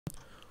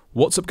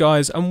What's up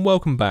guys, and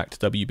welcome back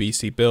to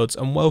WBC Builds,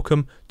 and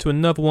welcome to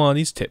another one of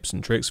these tips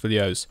and tricks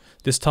videos.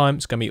 This time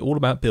it's going to be all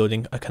about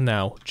building a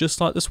canal, just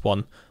like this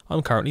one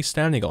I'm currently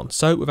standing on.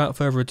 So without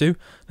further ado,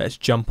 let's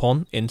jump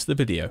on into the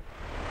video.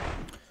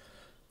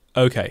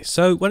 Okay,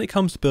 so when it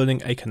comes to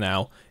building a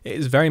canal, it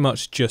is very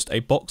much just a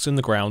box in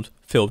the ground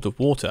filled with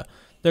water.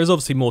 There's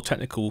obviously more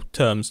technical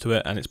terms to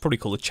it, and it's probably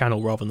called a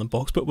channel rather than a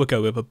box, but we'll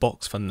go with a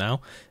box for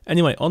now.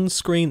 Anyway, on the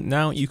screen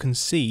now you can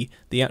see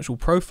the actual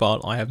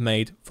profile I have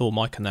made for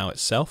my canal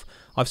itself.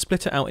 I've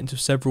split it out into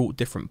several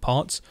different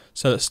parts,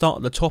 so let's start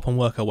at the top and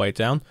work our way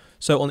down.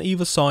 So on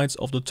either sides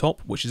of the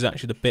top, which is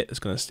actually the bit that's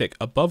going to stick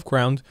above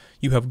ground,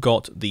 you have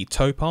got the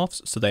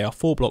towpaths, so they are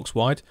 4 blocks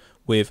wide,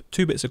 with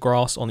 2 bits of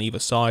grass on either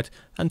side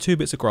and 2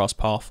 bits of grass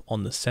path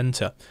on the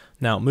centre.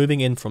 Now moving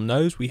in from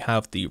those, we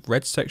have the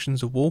red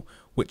sections of wall,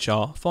 which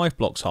are 5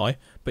 blocks high,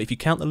 but if you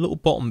count the little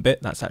bottom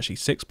bit, that's actually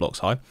 6 blocks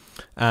high,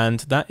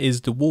 and that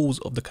is the walls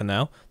of the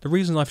canal. The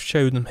reason I've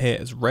shown them here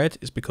as red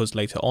is because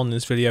later on in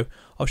this video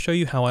I'll show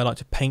you how I like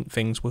to paint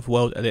things with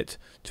World Edit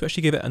to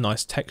actually give it a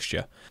nice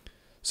texture.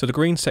 So the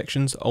green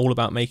sections are all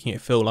about making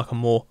it feel like a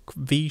more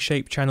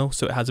V-shaped channel,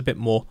 so it has a bit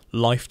more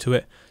life to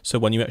it, so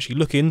when you actually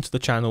look into the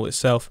channel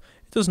itself,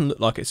 it doesn't look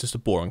like it's just a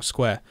boring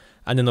square.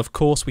 And then of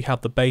course we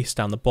have the base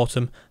down the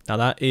bottom. Now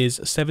that is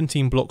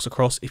 17 blocks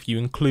across if you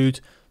include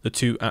the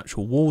 2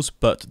 actual walls,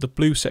 but the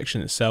blue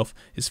section itself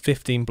is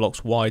 15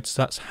 blocks wide,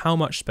 so that's how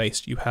much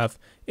space you have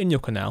in your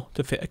canal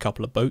to fit a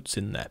couple of boats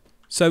in there.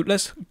 So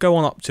let's go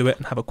on up to it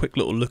and have a quick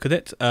little look at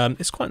it.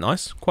 It's quite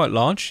nice, quite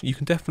large. You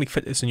can definitely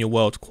fit this in your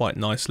world quite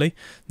nicely.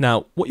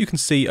 Now what you can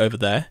see over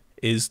there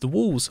is the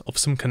walls of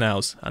some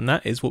canals, and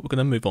that is what we're going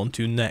to move on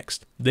to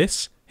next.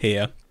 This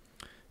here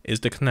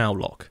is the canal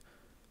lock.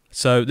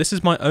 So this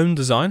is my own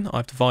design.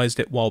 I've devised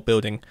it while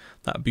building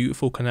that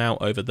beautiful canal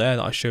over there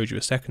that I showed you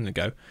a second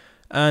ago,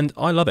 and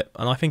I love it,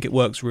 and I think it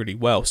works really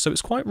well. So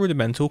it's quite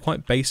rudimental,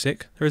 quite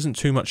basic. There isn't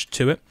too much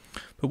to it,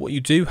 but what you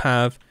do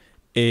have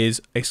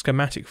is a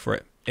schematic for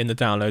it in the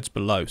downloads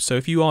below. So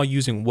if you are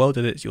using World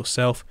Edit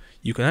yourself,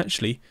 you can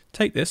actually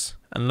take this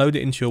and load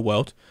it into your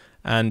world,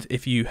 and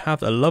if you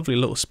have a lovely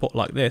little spot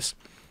like this,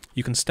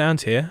 you can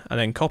stand here and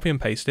then copy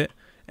and paste it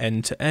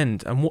end to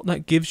end, and what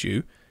that gives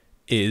you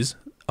is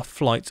a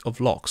flight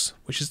of locks,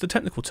 which is the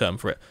technical term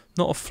for it.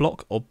 Not a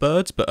flock of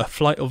birds, but a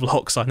flight of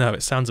locks. I know,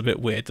 it sounds a bit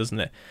weird, doesn't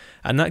it?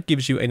 And that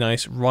gives you a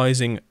nice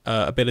rising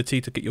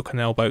ability to get your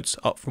canal boats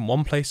up from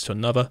one place to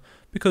another,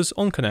 because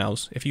on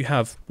canals, if you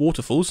have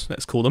waterfalls,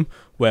 let's call them,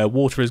 where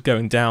water is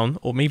going down,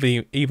 or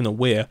maybe even a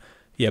weir,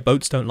 yeah,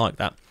 boats don't like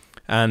that.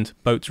 And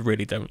boats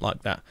really don't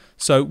like that.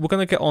 So we're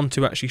going to get on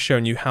to actually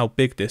showing you how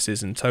big this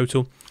is in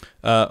total.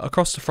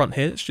 Across the front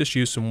here, let's just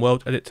use some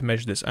World Edit to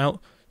measure this out.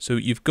 So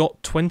you've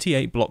got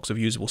 28 blocks of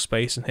usable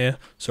space in here,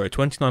 sorry,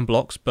 29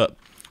 blocks, but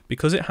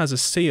because it has a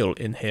seal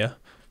in here,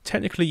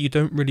 technically you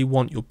don't really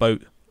want your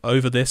boat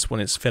over this when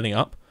it's filling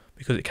up,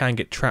 because it can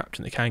get trapped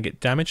and it can get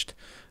damaged.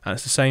 And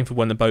it's the same for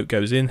when the boat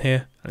goes in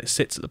here and it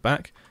sits at the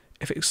back.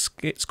 If it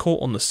gets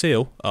caught on the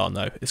seal, oh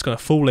no, it's going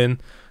to fall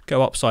in,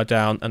 go upside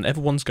down, and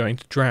everyone's going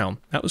to drown.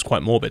 That was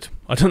quite morbid.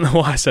 I don't know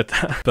why I said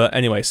that. But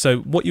anyway, so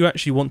what you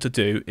actually want to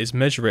do is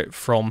measure it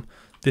from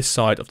this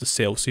side of the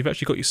seal. So you've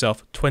actually got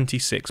yourself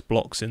 26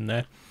 blocks in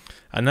there.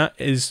 And that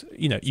is,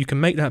 you know, you can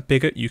make that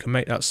bigger, you can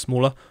make that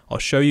smaller. I'll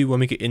show you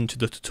when we get into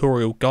the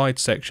tutorial guide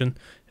section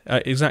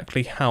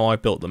exactly how I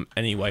built them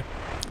anyway.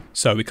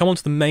 So we come on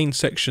to the main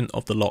section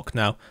of the lock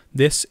now.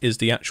 This is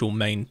the actual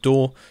main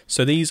door.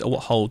 So these are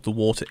what hold the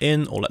water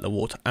in or let the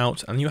water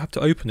out, and you have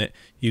to open it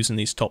using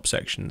these top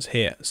sections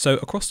here. So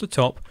across the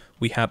top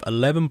we have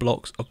 11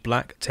 blocks of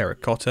black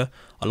terracotta.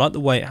 I like the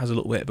way it has a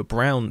little bit of a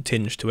brown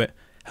tinge to it,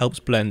 helps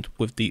blend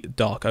with the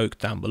dark oak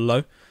down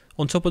below.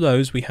 On top of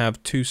those we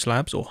have 2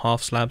 slabs or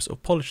half slabs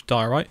of polished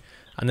diorite,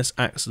 and this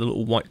acts as a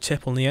little white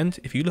tip on the end.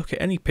 If you look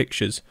at any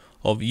pictures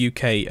of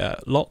UK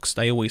locks,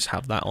 they always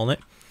have that on it.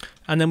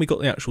 And then we got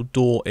the actual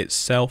door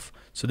itself.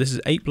 So this is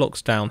 8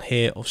 blocks down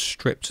here of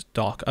stripped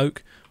dark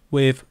oak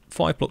with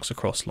 5 blocks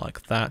across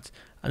like that.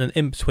 And then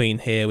in between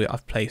here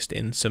I've placed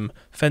in some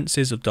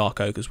fences of dark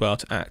oak as well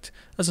to act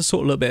as a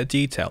sort of little bit of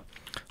detail.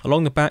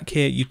 Along the back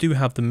here you do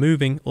have the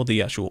moving or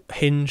the actual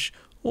hinge,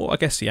 or I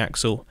guess the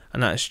axle,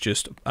 and that's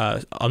just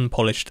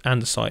unpolished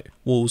andesite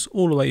walls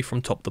all the way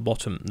from top to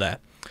bottom there.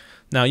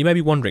 Now you may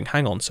be wondering,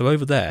 hang on, so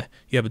over there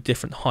you have a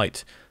different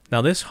height.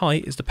 Now this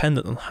height is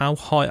dependent on how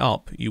high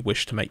up you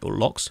wish to make your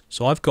locks.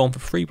 So I've gone for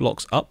 3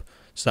 blocks up,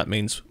 so that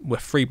means we're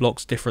 3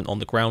 blocks different on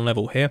the ground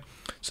level here.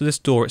 So this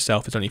door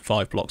itself is only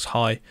 5 blocks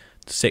high,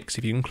 6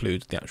 if you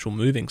include the actual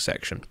moving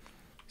section.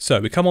 So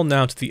we come on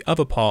now to the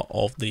other part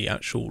of the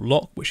actual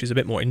lock, which is a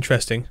bit more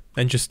interesting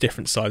than just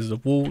different sizes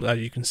of wall. As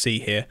you can see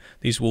here,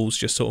 these walls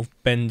just sort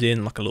of bend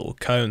in like a little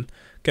cone,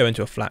 go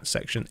into a flat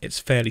section. It's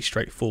fairly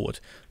straightforward.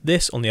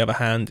 This, on the other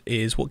hand,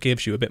 is what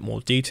gives you a bit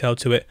more detail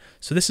to it.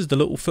 So this is the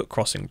little foot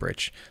crossing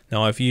bridge.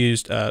 Now I've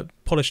used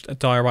polished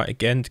diorite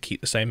again to keep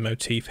the same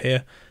motif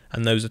here,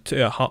 and those are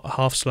a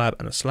half slab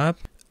and a slab.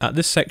 At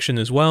this section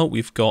as well,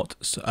 we've got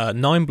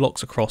 9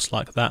 blocks across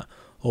like that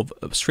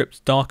of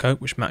stripped dark oak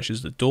which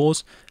matches the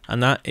doors,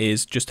 and that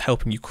is just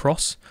helping you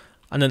cross.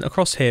 And then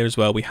across here as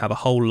well we have a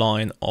whole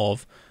line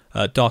of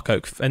dark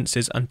oak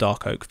fences and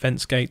dark oak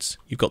fence gates.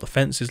 You've got the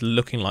fences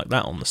looking like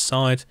that on the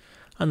side,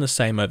 and the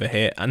same over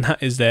here, and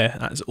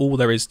that's all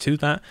there is to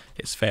that.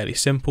 It's fairly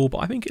simple, but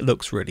I think it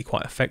looks really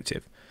quite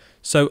effective.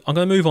 So I'm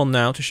going to move on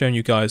now to showing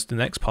you guys the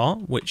next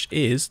part, which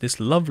is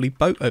this lovely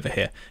boat over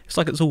here. It's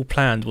like it's all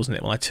planned, wasn't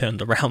it, when I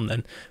turned around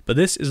then? But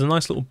this is a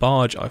nice little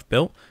barge I've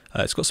built.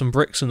 It's got some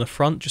bricks in the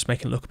front, just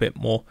making it look a bit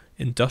more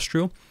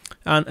industrial.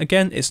 And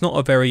again, it's not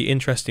a very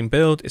interesting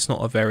build. It's a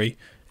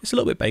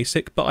little bit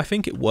basic, but I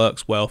think it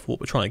works well for what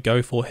we're trying to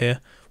go for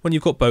here. When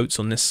you've got boats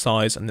on this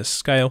size and this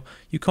scale,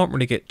 you can't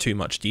really get too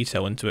much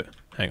detail into it.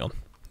 Hang on.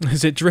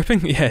 Is it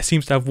dripping? Yeah, it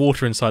seems to have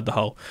water inside the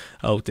hull.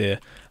 Oh dear.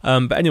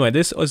 But anyway,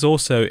 this is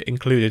also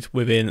included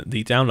within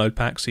the download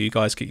pack, so you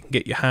guys can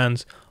get your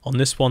hands on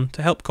this one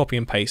to help copy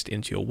and paste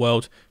into your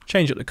world,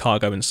 change up the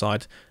cargo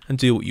inside, and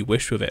do what you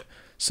wish with it.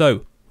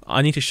 So,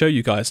 I need to show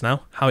you guys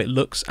now how it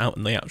looks out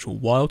in the actual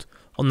wild.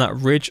 On that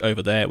ridge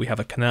over there, we have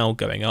a canal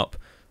going up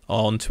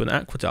onto an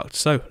aqueduct.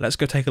 So, let's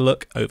go take a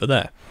look over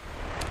there.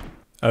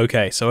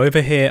 Okay, so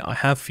over here I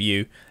have for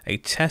you a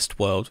test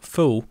world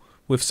full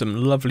with some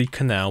lovely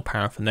canal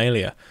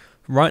paraphernalia.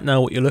 Right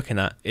now what you're looking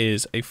at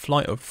is a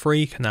flight of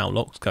 3 canal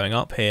locks going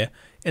up here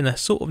in a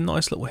sort of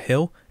nice little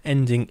hill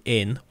ending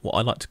in what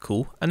I like to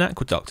call an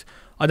aqueduct.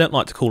 I don't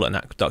like to call it an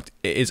aqueduct,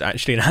 it is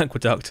actually an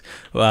aqueduct,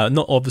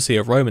 not obviously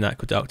a Roman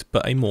aqueduct,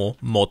 but a more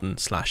modern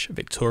 /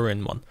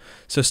 Victorian one.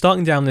 So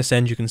starting down this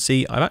end you can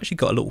see I've actually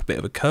got a little bit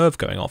of a curve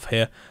going off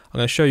here. I'm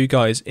going to show you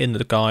guys in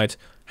the guide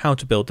how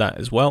to build that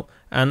as well,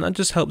 and that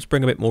just helps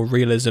bring a bit more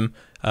realism.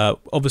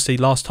 Obviously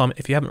last time,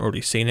 if you haven't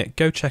already seen it,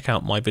 go check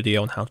out my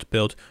video on how to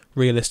build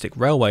realistic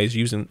railways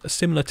using a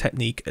similar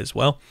technique as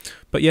well.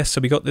 But yes,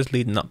 so we got this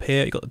leading up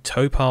here, you got the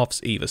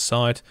towpaths either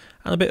side,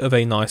 and a bit of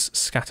a nice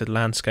scattered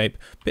landscape,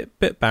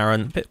 bit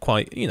barren, bit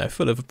quite, you know,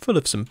 full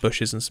of some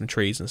bushes and some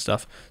trees and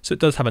stuff, so it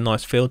does have a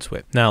nice feel to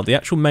it. Now the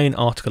actual main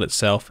article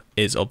itself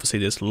is obviously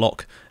this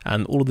lock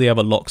and all of the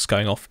other locks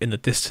going off in the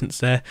distance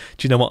there.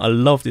 Do you know what, I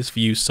love this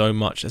view so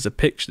much. There's a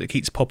picture that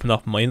keeps popping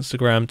up on my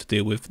Instagram to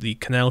deal with the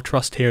Canal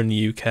Trust here in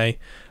the UK.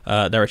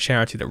 They're a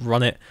charity that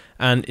run it,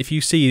 and if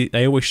you see,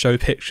 they always show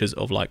pictures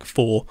of like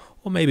 4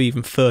 or maybe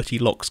even 30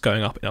 locks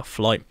going up in a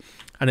flight,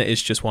 and it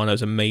is just one of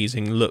those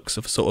amazing looks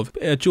of sort of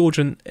a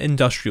Georgian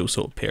industrial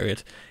sort of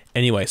period.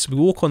 Anyway, so we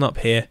walk on up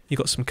here, you've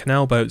got some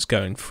canal boats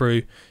going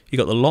through, you've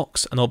got the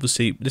locks, and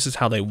obviously this is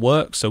how they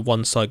work, so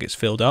one side gets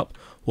filled up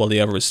while the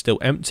other is still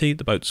empty.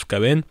 The boats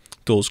go in,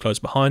 doors close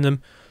behind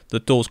them, the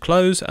doors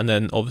close, and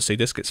then obviously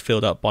this gets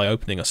filled up by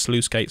opening a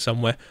sluice gate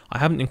somewhere. I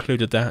haven't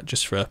included that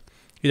just for,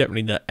 you don't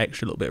really need that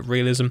extra little bit of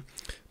realism.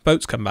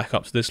 Boats come back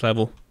up to this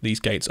level, these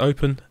gates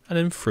open, and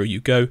then through you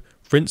go,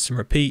 rinse and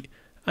repeat,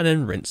 and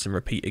then rinse and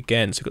repeat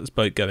again. So you've got this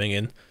boat going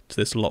in to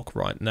this lock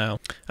right now.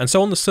 And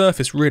so on the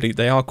surface, really,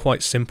 they are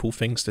quite simple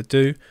things to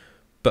do,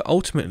 but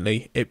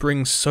ultimately it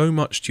brings so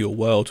much to your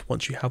world.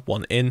 Once you have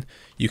one in,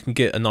 you can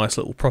get a nice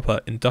little proper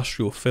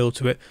industrial feel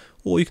to it,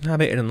 or you can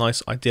have it in a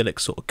nice idyllic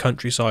sort of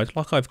countryside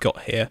like I've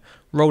got here,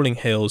 rolling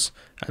hills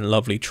and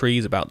lovely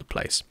trees about the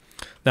place.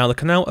 Now the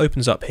canal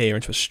opens up here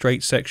into a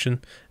straight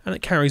section, and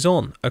it carries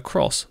on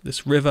across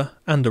this river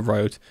and a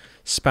road,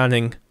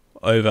 spanning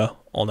over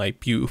on a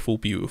beautiful,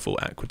 beautiful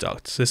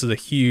aqueduct. So this is a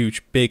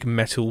huge, big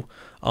metal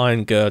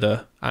iron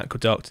girder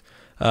aqueduct.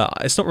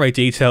 It's not very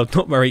detailed,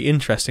 not very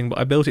interesting, but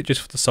I built it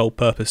just for the sole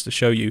purpose to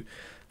show you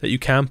that you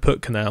can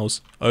put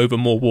canals over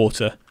more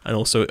water and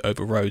also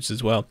over roads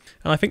as well.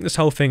 And I think this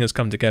whole thing has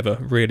come together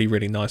really,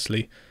 really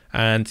nicely,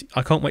 and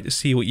I can't wait to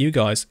see what you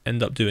guys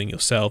end up doing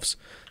yourselves.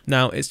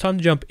 Now it's time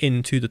to jump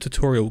into the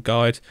tutorial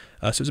guide,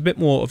 so it's a bit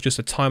more of just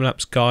a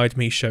time-lapse guide,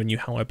 me showing you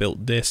how I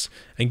built this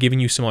and giving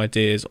you some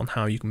ideas on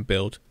how you can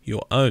build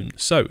your own.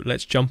 So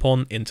let's jump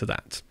on into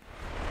that.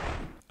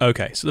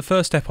 Okay, so the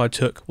first step I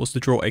took was to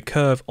draw a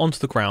curve onto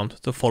the ground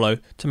to follow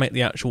to make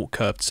the actual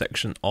curved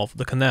section of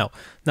the canal.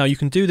 Now you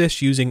can do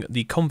this using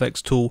the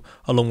convex tool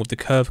along with the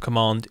curve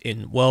command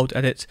in World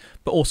Edit,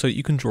 but also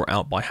you can draw it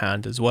out by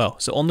hand as well.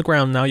 So on the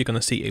ground now you're going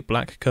to see a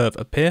black curve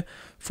appear.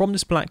 From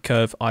this black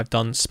curve I've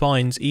done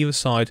spines either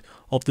side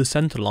of the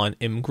centre line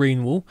in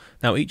green wool.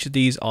 Now each of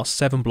these are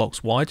 7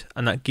 blocks wide,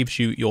 and that gives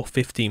you your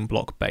 15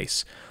 block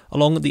base.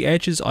 Along the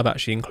edges I've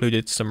actually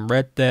included some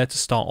red there to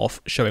start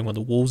off showing where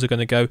the walls are going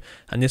to go,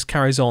 and this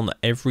carries on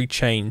every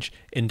change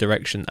in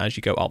direction as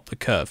you go up the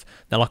curve.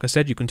 Now like I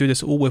said, you can do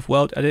this all with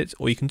World Edit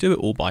or you can do it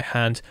all by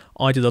hand.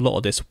 I did a lot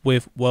of this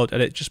with World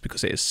Edit just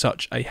because it is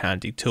such a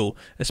handy tool,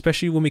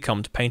 especially when we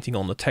come to painting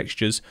on the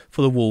textures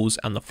for the walls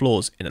and the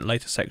floors in a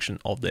later section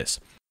of this.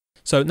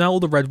 So now all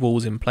the red wall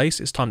is in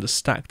place, it's time to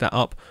stack that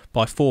up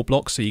by 4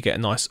 blocks so you get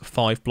a nice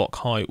 5 block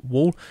high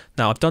wall.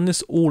 Now I've done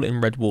this all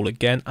in red wall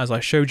again, as I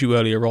showed you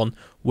earlier on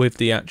with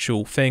the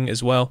actual thing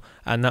as well,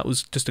 and that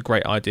was just a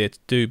great idea to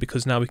do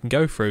because now we can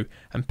go through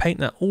and paint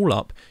that all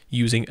up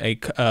using a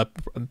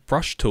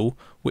brush tool,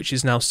 which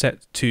is now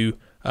set to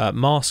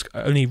mask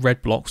only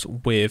red blocks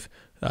with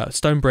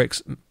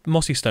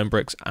mossy stone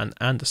bricks and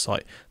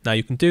andesite. Now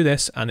you can do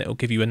this and it'll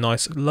give you a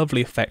nice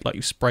lovely effect like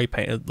you spray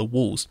painted the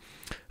walls.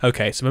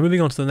 Okay, so we're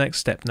moving on to the next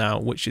step now,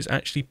 which is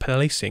actually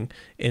placing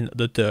in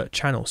the dirt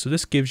channel. So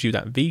this gives you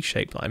that V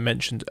shape that I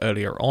mentioned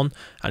earlier on,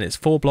 and it's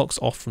 4 blocks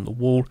off from the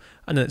wall,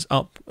 and then it's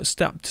up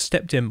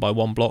stepped in by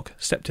 1 block,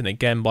 stepped in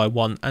again by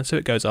 1, and so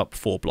it goes up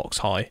 4 blocks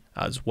high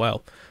as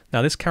well.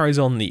 Now this carries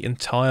on the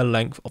entire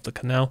length of the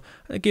canal,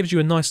 and it gives you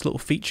a nice little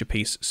feature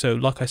piece. So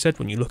like I said,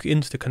 when you look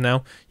into the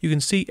canal, you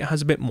can see it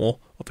has a bit more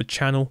of a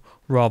channel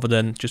rather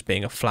than just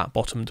being a flat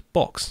bottomed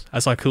box,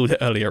 as I called it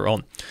earlier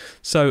on.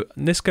 So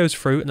this goes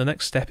through, and the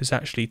next step is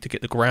actually to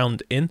get the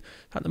ground in.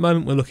 At the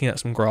moment we're looking at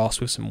some grass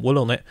with some wool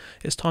on it.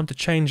 It's time to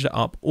change that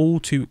up all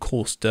to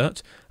coarse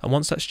dirt, and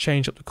once that's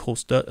changed up to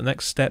coarse dirt, the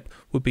next step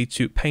would be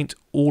to paint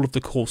all of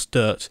the coarse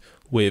dirt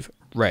with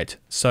red.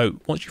 So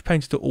once you've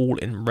painted it all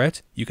in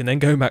red, you can then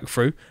go back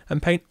through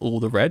and paint all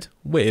the red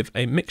with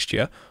a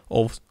mixture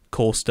of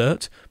coarse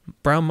dirt,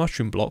 brown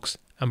mushroom blocks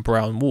and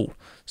brown wool.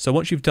 So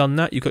once you've done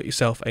that, you've got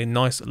yourself a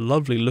nice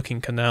lovely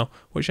looking canal,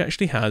 which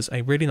actually has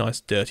a really nice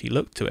dirty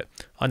look to it.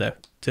 I know,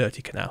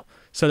 dirty canal.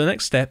 So the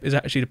next step is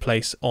actually to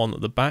place on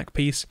the back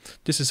piece.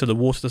 This is so the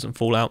water doesn't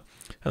fall out,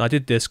 and I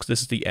did this because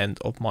this is the end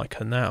of my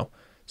canal.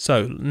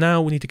 So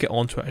now we need to get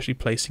on to actually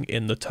placing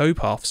in the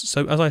towpaths.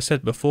 So as I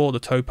said before, the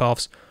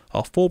towpaths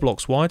are 4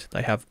 blocks wide.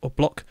 They have a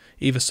block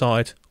either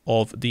side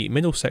of the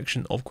middle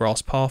section of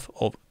grass path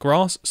of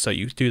grass. So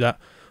you do that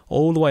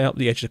all the way up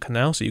the edge of the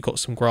canal. So you've got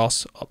some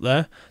grass up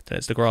there, then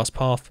it's the grass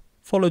path,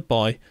 followed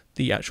by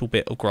the actual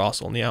bit of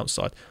grass on the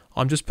outside.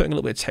 I'm just putting a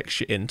little bit of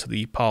texture into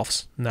the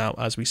paths now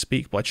as we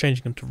speak by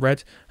changing them to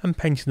red and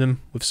painting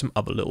them with some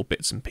other little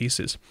bits and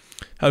pieces.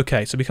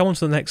 Okay, so we come on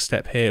to the next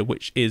step here,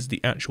 which is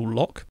the actual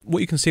lock.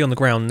 What you can see on the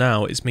ground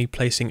now is me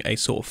placing a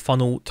sort of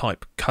funnel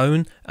type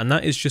cone, and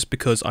that is just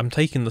because I'm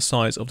taking the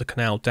size of the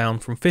canal down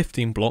from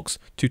 15 blocks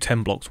to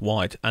 10 blocks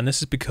wide, and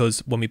this is because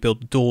when we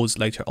build the doors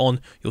later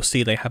on, you'll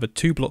see they have a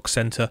 2-block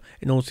centre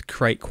in order to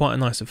create quite a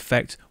nice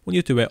effect when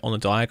you do it on a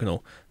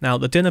diagonal. Now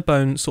the dinner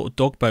bone sort of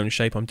dog bone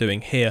shape I'm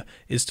doing here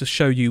is to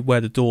show you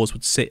where the doors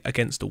would sit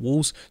against the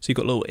walls. So you've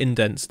got little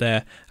indents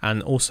there,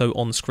 and also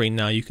on the screen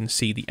now you can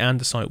see the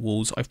andesite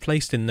walls I've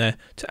placed in there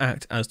to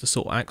act as the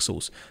sort of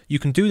axles. You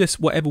can do this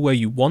whatever way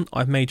you want.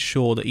 I've made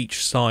sure that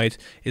each side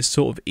is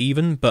sort of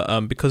even,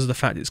 but because of the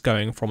fact it's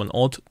going from an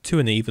odd to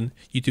an even,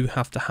 you do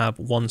have to have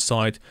one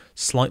side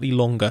slightly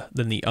longer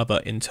than the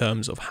other in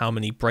terms of how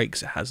many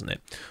breaks it has in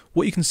it.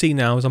 What you can see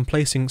now is I'm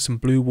placing some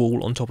blue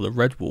wool on top of the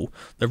red wool.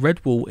 The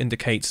red wool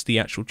indicates the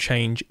actual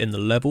change in the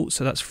level,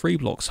 so that's 3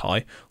 blocks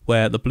high,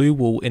 where the blue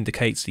wool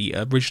indicates the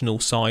original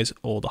size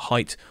or the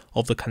height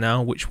of the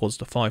canal, which was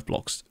the 5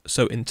 blocks.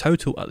 So in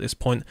total at this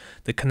point,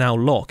 the canal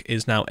lock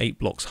is now 8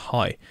 blocks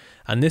high.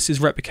 And this is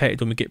replicated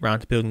when we get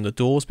round to building the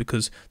doors,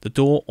 because the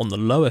door on the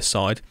lower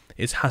side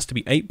has to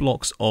be 8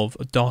 blocks of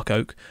dark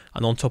oak,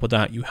 and on top of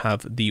that you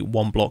have the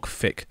 1 block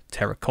thick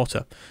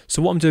terracotta.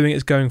 So what I'm doing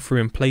is going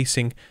through and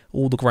placing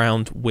all the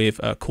ground with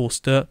coarse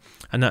dirt,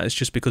 and that is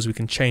just because we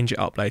can change it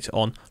up later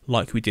on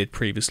like we did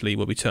previously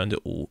where we turned it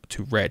all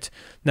to red.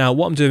 Now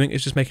what I'm doing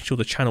is just making sure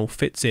the channel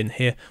fits in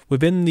here.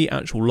 Within the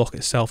actual lock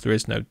itself there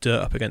is no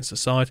dirt up against the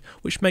side,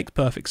 which makes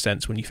perfect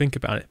sense when you think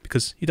about it,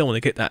 because you don't want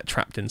to get that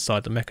trapped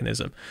inside the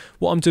mechanism.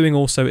 What I'm doing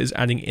also is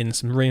adding in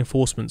some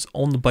reinforcements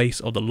on the base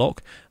of the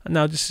lock, and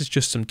now this is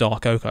just some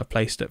dark oak I've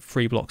placed at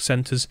 3 block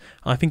centres.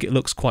 I think it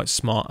looks quite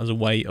smart as a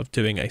way of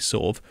doing a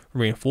sort of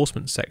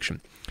reinforcement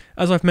section.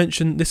 As I've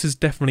mentioned, this is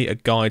definitely a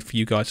guide for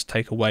you guys to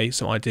take away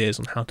some ideas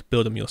on how to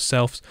build them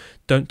yourselves.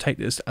 Don't take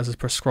this as a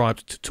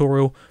prescribed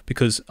tutorial,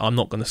 because I'm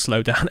not going to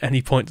slow down at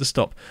any point to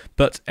stop.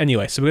 But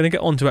anyway, so we're going to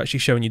get on to actually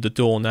showing you the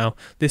door now.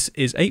 This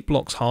is 8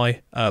 blocks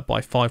high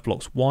by 5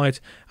 blocks wide,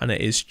 and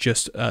it is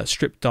just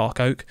stripped dark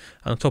oak,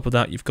 and on top of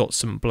that you've got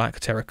some black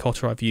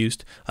terracotta I've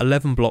used,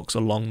 11 blocks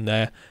along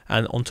there,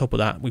 and on top of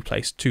that we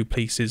placed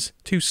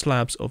 2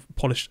 slabs of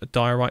polished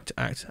diorite to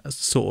act as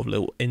sort of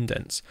little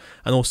indents,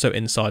 and also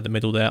inside the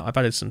middle there I've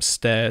added some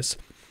stairs,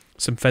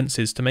 some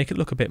fences to make it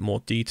look a bit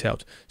more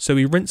detailed. So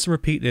we rinse and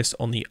repeat this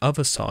on the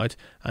other side,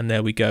 and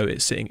there we go,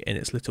 it's sitting in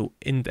its little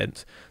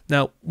indent.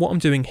 Now what I'm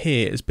doing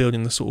here is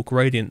building the sort of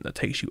gradient that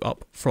takes you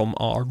up from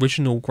our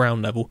original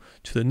ground level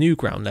to the new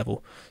ground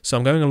level. So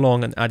I'm going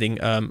along and adding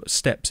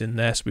steps in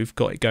there, so we've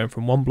got it going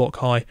from 1 block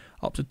high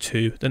up to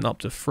 2, then up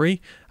to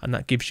 3, and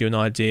that gives you an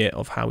idea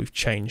of how we've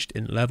changed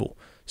in level.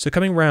 So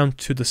coming round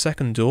to the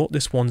second door,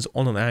 this one's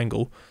on an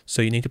angle,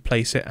 so you need to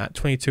place it at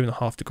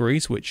 22.5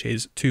 degrees, which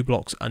is 2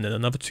 blocks and then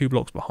another 2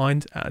 blocks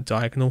behind at a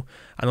diagonal,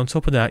 and on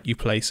top of that you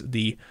place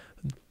the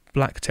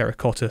black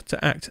terracotta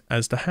to act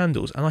as the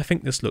handles, and I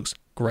think this looks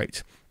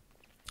great.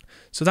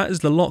 So that is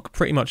the lock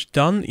pretty much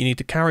done. You need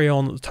to carry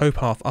on the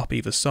towpath up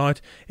either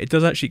side. It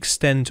does actually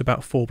extend to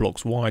about 4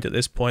 blocks wide at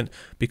this point,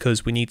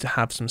 because we need to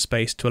have some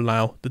space to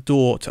allow the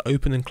door to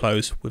open and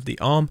close with the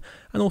arm,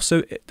 and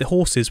also the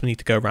horses we need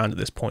to go around at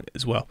this point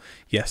as well.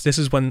 Yes, this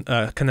is when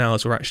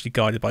canals were actually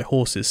guided by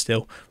horses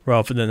still,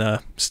 rather than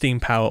steam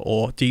power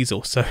or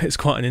diesel, so it's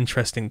quite an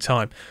interesting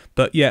time.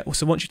 But yeah,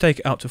 so once you take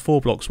it out to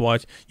 4 blocks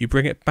wide, you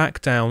bring it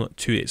back down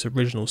to its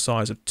original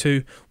size of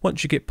 2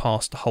 once you get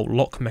past the whole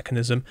lock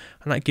mechanism,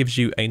 and that gives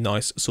you a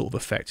nice sort of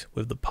effect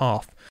with the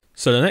path.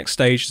 So the next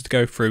stage is to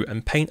go through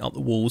and paint up the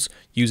walls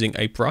using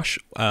a brush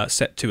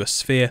set to a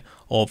sphere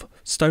of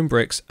stone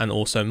bricks and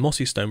also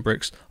mossy stone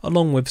bricks,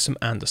 along with some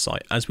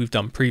andesite, as we've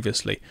done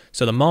previously.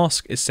 So the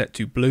mask is set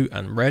to blue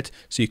and red,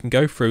 so you can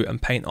go through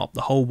and paint up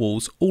the whole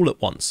walls all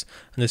at once,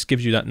 and this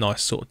gives you that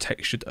nice sort of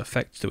textured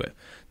effect to it.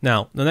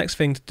 Now the next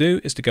thing to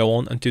do is to go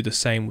on and do the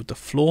same with the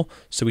floor.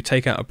 So we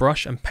take out a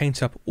brush and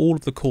paint up all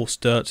of the coarse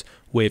dirt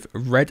with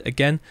red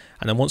again,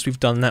 and then once we've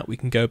done that, we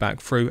can go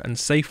back through and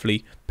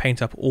safely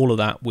paint up all of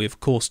that with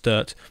coarse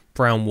dirt,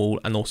 brown wool,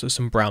 and also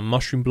some brown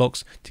mushroom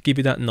blocks to give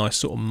you that nice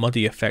sort of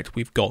muddy effect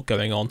we've got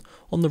going on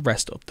the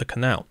rest of the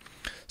canal.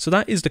 So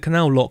that is the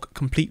canal lock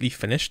completely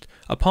finished,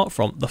 apart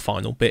from the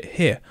final bit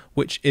here,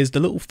 which is the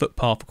little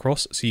footpath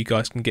across so you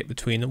guys can get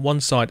between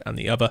one side and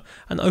the other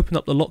and open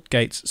up the lock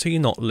gates so you're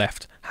not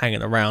left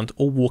hanging around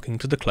or walking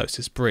to the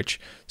closest bridge.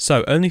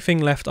 So only thing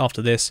left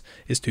after this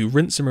is to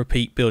rinse and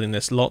repeat building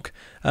this lock,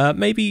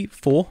 maybe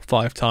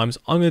 4-5 times.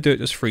 I'm going to do it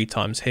just 3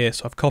 times here,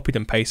 so I've copied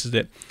and pasted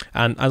it,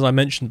 and as I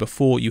mentioned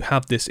before, you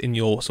have this in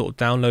your sort of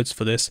downloads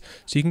for this,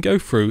 so you can go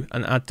through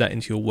and add that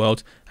into your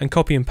world and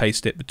copy and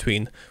paste it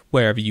between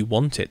wherever you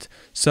want it.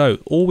 So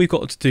all we've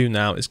got to do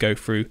now is go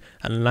through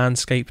and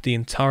landscape the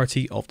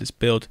entirety of this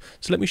build.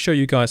 So let me show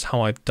you guys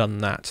how I've done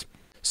that.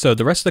 So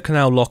the rest of the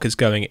canal lock is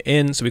going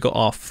in, so we've got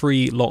our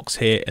 3 locks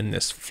here in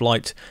this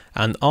flight,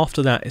 and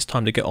after that it's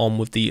time to get on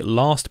with the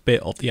last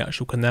bit of the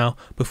actual canal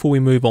before we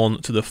move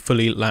on to the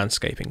fully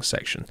landscaping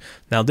section.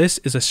 Now this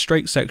is a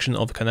straight section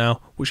of the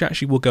canal which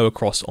actually will go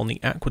across on the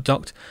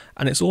aqueduct,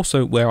 and it's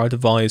also where I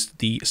devised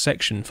the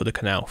section for the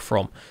canal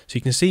from. So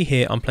you can see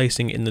here I'm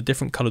placing in the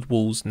different coloured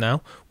walls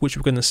now, which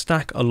we're going to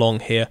stack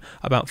along here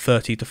about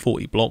 30 to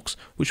 40 blocks,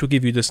 which will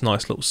give you this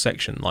nice little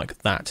section like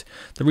that.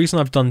 The reason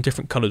I've done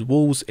different coloured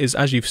walls is,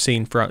 as you've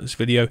seen throughout this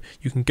video,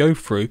 you can go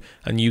through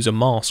and use a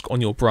mask on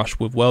your brush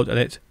with World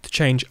Edit to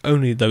change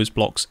only those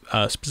blocks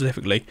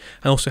specifically,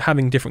 and also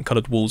having different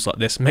coloured walls like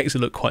this makes it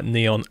look quite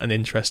neon and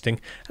interesting,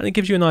 and it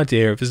gives you an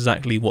idea of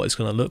exactly what it's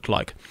going to look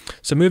like.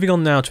 So moving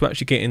on now to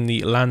actually getting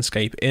the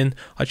landscape in,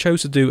 I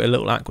chose to do a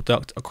little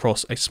aqueduct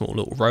across a small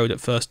little road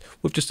at first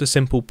with just a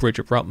simple bridge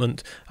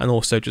abutment, and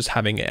also just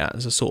having it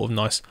as a sort of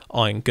nice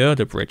iron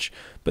girder bridge,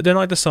 but then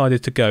I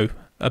decided to go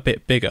a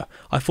bit bigger.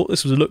 I thought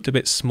this looked a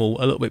bit small,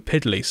 a little bit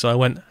piddly, so I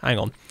went, hang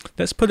on,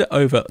 let's put it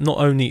over not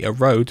only a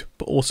road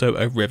but also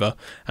a river,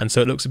 and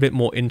so it looks a bit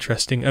more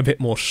interesting, a bit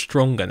more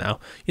stronger now.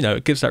 You know,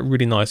 it gives that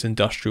really nice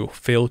industrial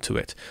feel to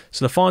it.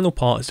 So the final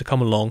part is to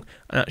come along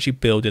and actually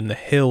build in the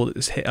hill that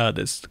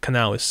this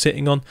canal is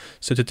sitting on.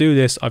 So to do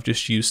this, I've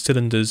just used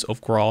cylinders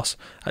of grass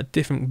at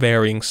different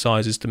varying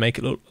sizes to make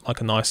it look like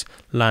a nice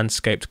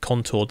landscaped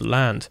contoured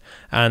land,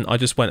 and I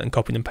just went and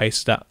copied and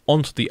pasted that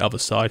onto the other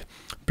side,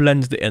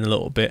 blended it in a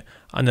little bit,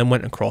 and then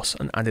went across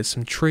and added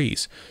some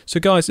trees. So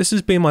guys, this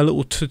has been my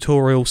little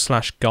tutorial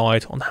 /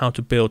 guide on how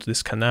to build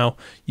this canal.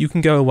 You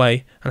can go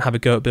away and have a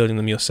go at building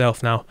them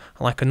yourself now,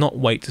 and I cannot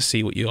wait to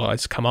see what you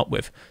guys come up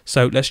with.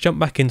 So let's jump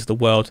back into the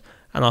world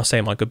and I'll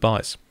say my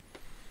goodbyes.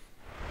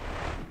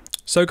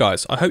 So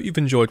guys, I hope you've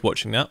enjoyed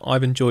watching that.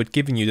 I've enjoyed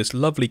giving you this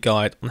lovely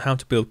guide on how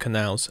to build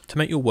canals to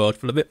make your world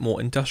feel a bit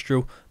more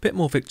industrial, a bit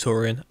more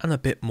Victorian, and a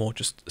bit more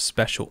just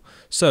special.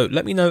 So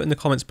let me know in the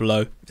comments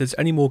below if there's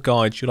any more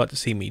guides you'd like to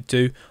see me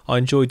do. I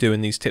enjoy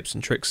doing these tips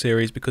and tricks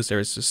series because there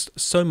is just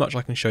so much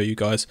I can show you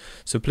guys.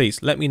 So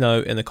please let me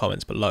know in the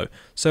comments below.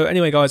 So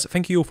anyway guys,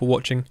 thank you all for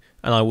watching,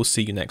 and I will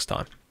see you next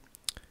time.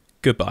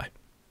 Goodbye.